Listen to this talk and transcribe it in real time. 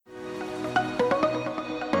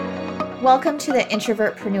Welcome to the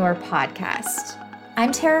Introvertpreneur podcast.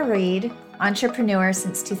 I'm Tara Reid, entrepreneur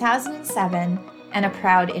since 2007 and a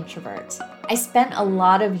proud introvert. I spent a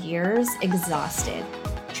lot of years exhausted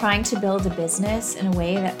trying to build a business in a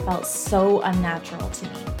way that felt so unnatural to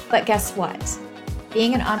me. But guess what?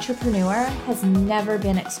 Being an entrepreneur has never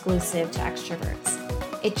been exclusive to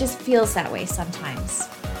extroverts. It just feels that way sometimes.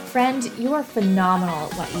 Friend, you are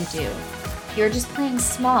phenomenal at what you do. You're just playing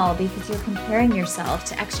small because you're comparing yourself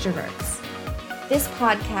to extroverts. This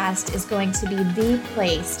podcast is going to be the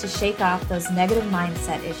place to shake off those negative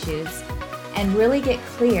mindset issues and really get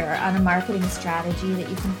clear on a marketing strategy that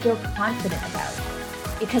you can feel confident about,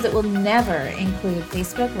 because it will never include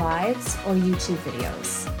Facebook Lives or YouTube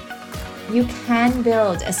videos. You can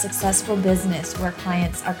build a successful business where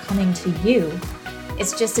clients are coming to you.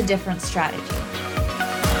 It's just a different strategy.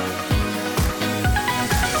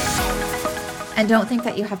 And don't think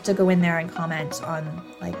that you have to go in there and comment on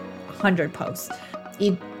like 100 posts.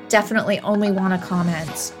 You definitely only want to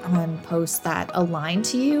comment on posts that align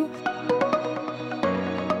to you.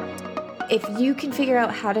 If you can figure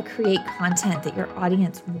out how to create content that your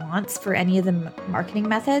audience wants for any of the marketing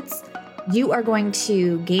methods, you are going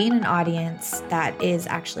to gain an audience that is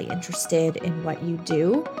actually interested in what you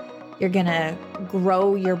do. You're going to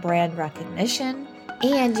grow your brand recognition,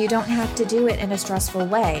 and you don't have to do it in a stressful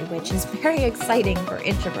way, which is very exciting for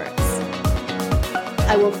introverts.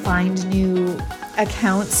 I will find new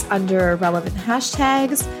accounts under relevant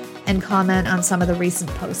hashtags and comment on some of the recent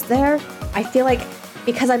posts there. I feel like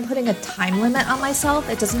because I'm putting a time limit on myself,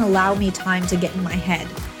 it doesn't allow me time to get in my head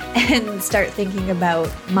and start thinking about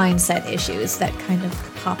mindset issues that kind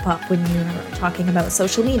of pop up when you're talking about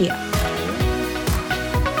social media.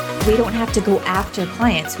 We don't have to go after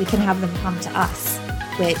clients. We can have them come to us,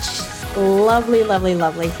 which lovely, lovely,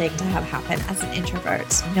 lovely thing to have happen as an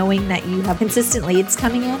introvert, knowing that you have consistent leads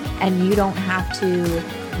coming in and you don't have to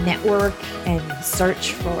network and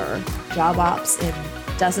search for job ops in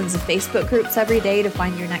dozens of Facebook groups every day to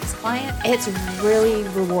find your next client. It's really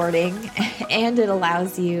rewarding, and it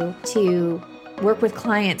allows you to work with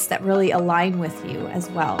clients that really align with you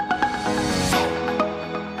as well.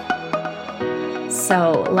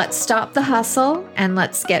 So let's stop the hustle and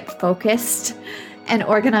let's get focused and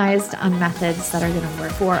organized on methods that are going to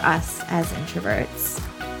work for us as introverts.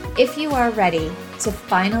 If you are ready to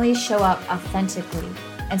finally show up authentically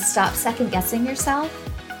and stop second-guessing yourself,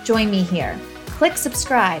 join me here. Click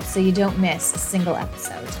subscribe so you don't miss a single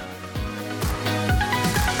episode.